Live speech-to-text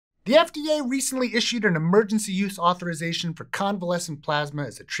The FDA recently issued an emergency use authorization for convalescent plasma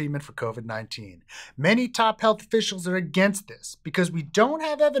as a treatment for COVID-19. Many top health officials are against this because we don't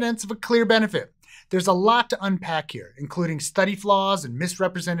have evidence of a clear benefit. There's a lot to unpack here, including study flaws and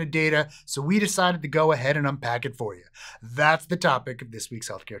misrepresented data, so we decided to go ahead and unpack it for you. That's the topic of this week's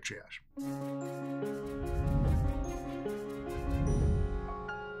Healthcare Triage.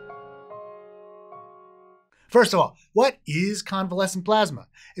 First of all, what is convalescent plasma?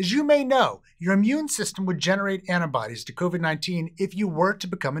 As you may know, your immune system would generate antibodies to COVID-19 if you were to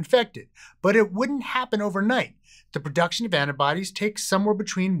become infected, but it wouldn't happen overnight. The production of antibodies takes somewhere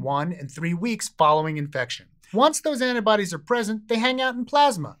between 1 and 3 weeks following infection. Once those antibodies are present, they hang out in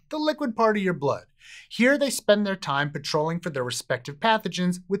plasma, the liquid part of your blood. Here they spend their time patrolling for their respective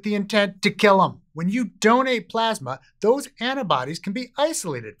pathogens with the intent to kill them. When you donate plasma, those antibodies can be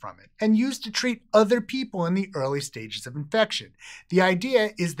isolated from it and used to treat other people in the early stages of infection. The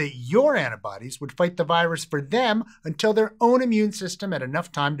idea is that your antibodies would fight the virus for them until their own immune system had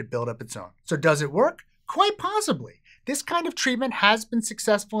enough time to build up its own. So does it work? Quite possibly. This kind of treatment has been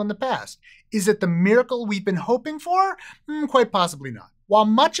successful in the past. Is it the miracle we've been hoping for? Quite possibly not. While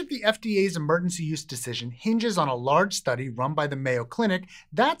much of the FDA's emergency use decision hinges on a large study run by the Mayo Clinic,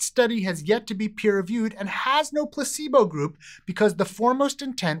 that study has yet to be peer-reviewed and has no placebo group because the foremost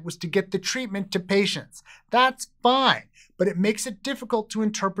intent was to get the treatment to patients. That's fine, but it makes it difficult to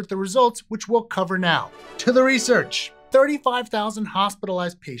interpret the results, which we'll cover now. To the research. 35,000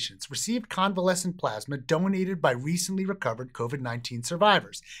 hospitalized patients received convalescent plasma donated by recently recovered COVID-19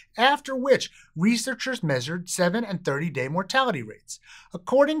 survivors, after which researchers measured 7- and 30-day mortality rates.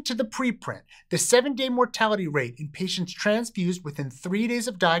 According to the preprint, the 7-day mortality rate in patients transfused within 3 days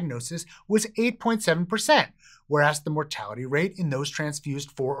of diagnosis was 8.7%, whereas the mortality rate in those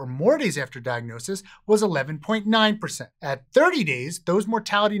transfused 4 or more days after diagnosis was 11.9%. At 30 days, those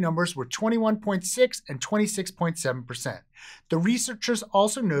mortality numbers were 21.6% and 26.7%. The researchers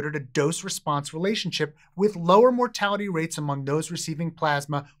also noted a dose-response relationship with lower mortality rates among those receiving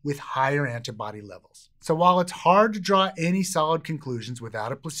plasma with higher antibody levels. So while it's hard to draw any solid conclusions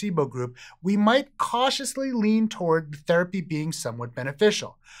without a placebo group, we might cautiously lean toward the therapy being somewhat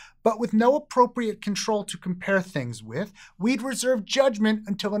beneficial. But with no appropriate control to compare things with, we'd reserve judgment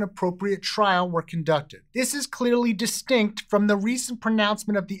until an appropriate trial were conducted. This is clearly distinct from the recent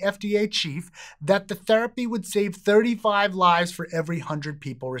pronouncement of the FDA chief that the therapy would save 35 lives for every 100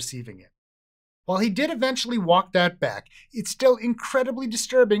 people receiving it. While he did eventually walk that back, it's still incredibly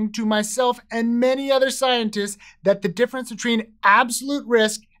disturbing to myself and many other scientists that the difference between absolute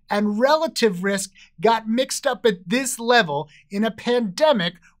risk and relative risk got mixed up at this level in a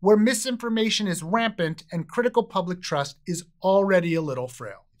pandemic where misinformation is rampant and critical public trust is already a little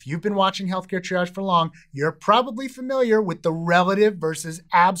frail. If you've been watching Healthcare Triage for long, you're probably familiar with the relative versus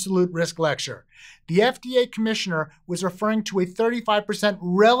absolute risk lecture. The FDA commissioner was referring to a 35%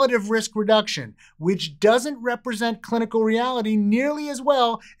 relative risk reduction, which doesn't represent clinical reality nearly as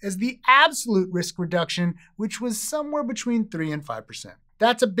well as the absolute risk reduction, which was somewhere between 3 and 5%.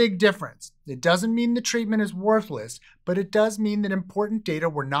 That's a big difference. It doesn't mean the treatment is worthless, but it does mean that important data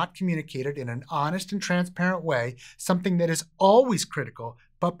were not communicated in an honest and transparent way, something that is always critical,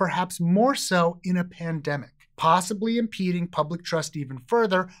 but perhaps more so in a pandemic, possibly impeding public trust even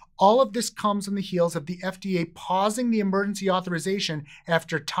further. All of this comes on the heels of the FDA pausing the emergency authorization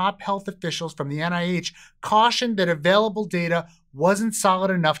after top health officials from the NIH cautioned that available data wasn't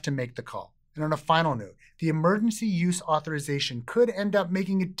solid enough to make the call. And on a final note, the emergency use authorization could end up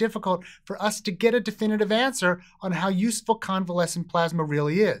making it difficult for us to get a definitive answer on how useful convalescent plasma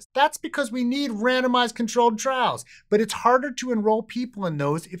really is. That's because we need randomized controlled trials, but it's harder to enroll people in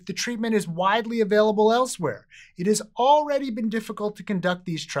those if the treatment is widely available elsewhere. It has already been difficult to conduct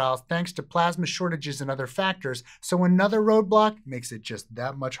these trials thanks to plasma shortages and other factors, so another roadblock makes it just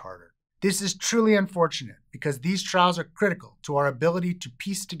that much harder. This is truly unfortunate because these trials are critical to our ability to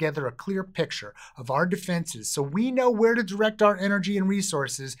piece together a clear picture of our defenses so we know where to direct our energy and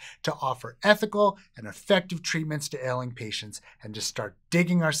resources to offer ethical and effective treatments to ailing patients and to start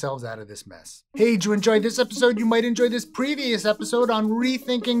digging ourselves out of this mess. Hey, did you enjoy this episode? You might enjoy this previous episode on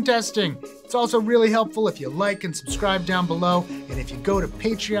rethinking testing. It's also really helpful if you like and subscribe down below, and if you go to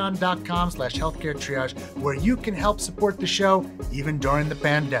patreon.com/healthcaretriage where you can help support the show even during the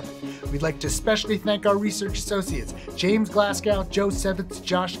pandemic. We'd like to especially thank our research associates, James Glasgow, Joe Sevitz,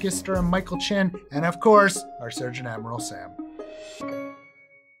 Josh Gister, and Michael Chin, and of course, our Surgeon Admiral Sam.